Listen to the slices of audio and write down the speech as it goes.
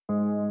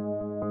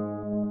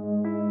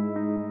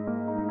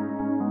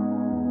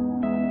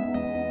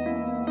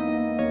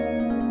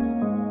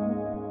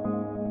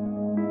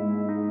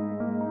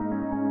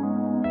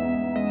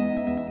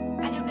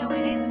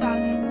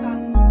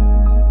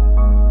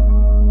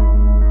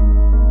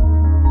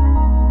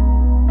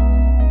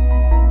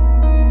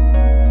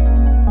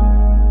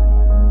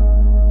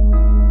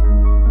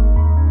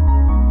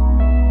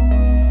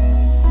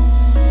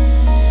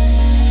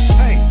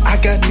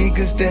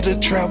that'll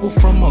travel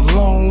from a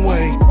long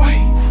way.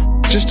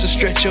 Just to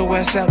stretch your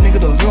ass out, nigga,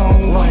 the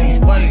long way.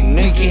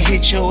 We can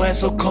hit your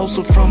ass up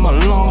closer from a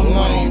long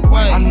way.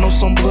 I know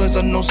some bloods,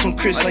 I know some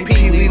Crips like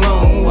Pee Wee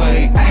long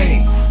way.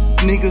 Ay,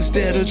 niggas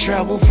that'll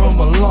travel from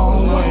a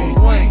long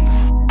way.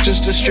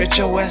 Just to stretch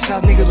your ass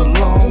out, nigga, the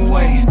long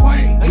way.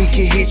 We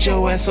can hit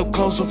your ass up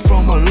closer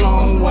from a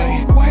long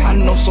way. I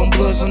know some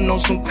bloods, I know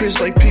some Crips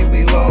like Pee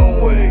Wee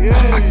long way.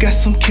 I got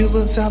some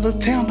killers out of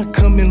town to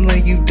come and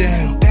lay you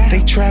down.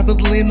 They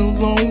traveling a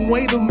long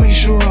way to make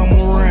sure I'm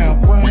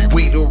around.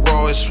 We the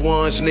rawest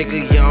ones,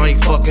 nigga, y'all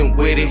ain't fucking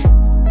with it.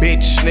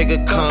 Bitch,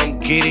 nigga, come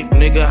get it,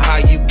 nigga, how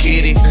you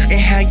get it? And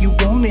how you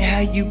want it,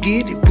 how you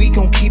get it, we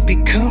gon' keep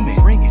it coming.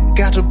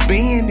 Got a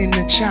band in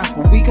the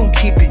chopper, we gon'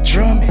 keep it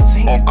drumming.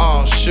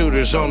 All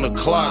shooters on the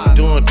clock,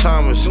 doing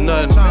time is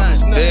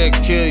nothing. They'll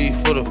kill you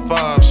for the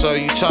 5, so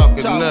you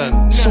talking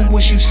nothing. So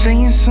was you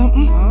saying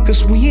something?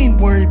 Cause we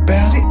ain't worried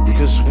about it.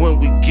 Cause when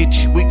we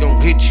get you, we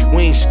gon' hit you,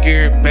 we ain't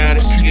scared about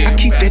it. I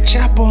keep that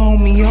chopper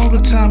on me all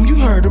the time, you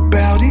heard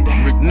about it.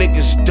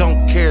 Niggas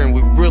don't care and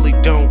we really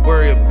don't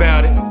worry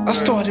about it. I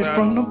started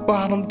from the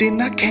bottom, then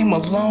I came a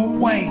long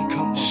way.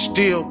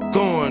 Still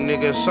going,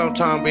 nigga,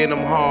 sometime in them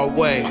hard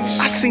ways.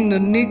 I seen a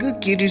nigga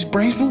get his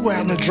brains blew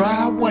out in the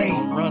driveway.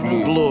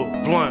 Blew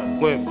a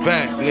blunt, went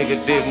back,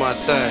 nigga, did my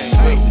thing.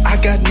 I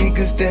got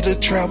niggas that'll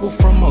travel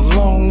from a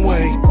long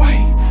way.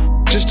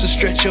 Just to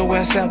stretch your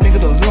ass out, nigga,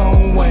 the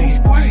long way.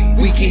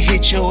 We can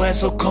hit your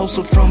ass up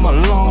closer from a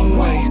long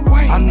way.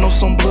 I know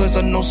some bloods,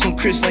 I know some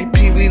Crips like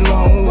Pee Wee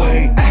long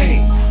way.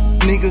 Ay,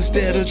 niggas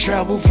that'll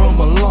travel from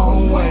a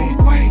long way.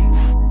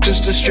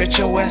 Just to stretch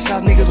your ass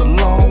out, nigga, the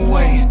long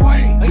way.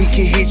 We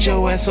can hit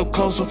your ass up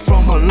closer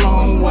from a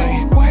long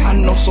way. I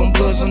know some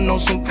bloods, I know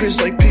some Crips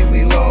like Pee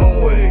Wee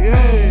long way.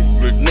 Ay.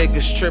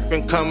 Niggas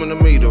trippin' coming to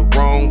me the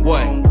wrong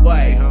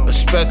way,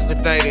 especially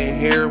if they didn't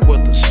hear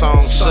what the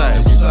song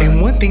say.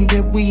 And one thing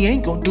that we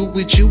ain't gon' do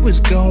with you is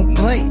gon'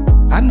 play.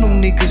 I know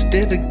niggas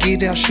that'll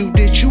get out, shoot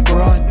at you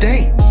broad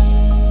day.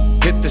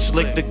 Hit this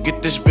lick to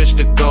get this bitch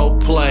to go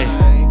play.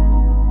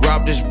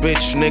 Rob this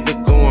bitch,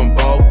 nigga, going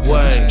both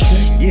ways.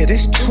 Yeah,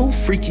 there's 2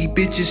 freaky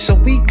bitches, so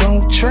we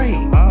gon' trade.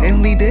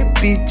 And leave that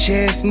bitch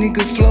ass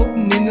nigga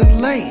floating in the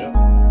lake.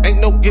 Ain't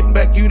no get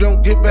back, you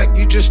don't get back,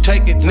 you just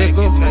take it,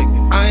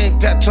 nigga. I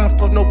ain't got time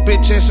for no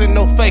bitch ass and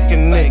no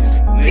faking,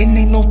 nigga. And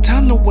ain't no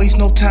time to waste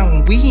no time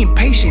when we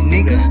impatient,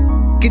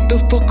 nigga. Get the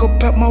fuck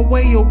up out my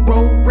way or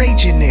road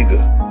raging,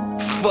 nigga.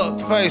 Fuck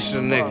face a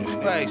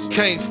nigga,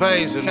 can't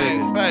phase a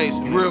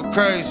nigga. Real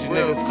crazy,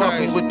 nigga,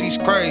 fucking with these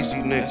crazy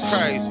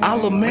niggas.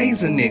 I'll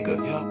amaze a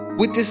nigga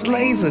with this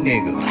laser,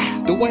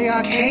 nigga. The way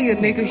I K a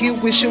nigga, he'll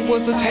wish it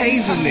was a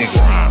taser, nigga.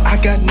 I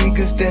got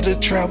niggas that'll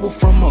travel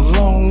from a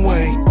long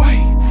way.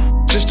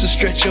 Just to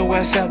stretch your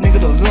ass out, nigga,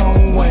 the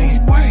long way.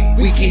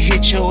 We can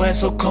hit your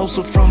ass up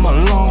closer from a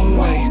long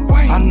way.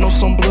 I know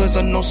some bloods,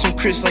 I know some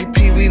Crips like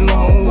Pee Wee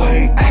long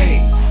way. Ay,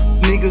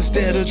 niggas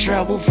that'll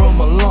travel from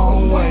a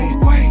long way.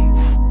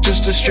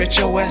 Just to stretch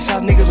your ass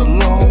out, nigga, the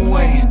long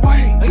way.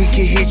 We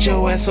can hit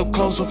your ass up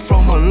closer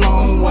from a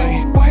long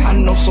way. I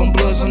know some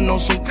bloods, I know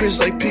some Crips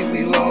like Pee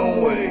Wee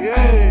long way.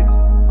 Ay.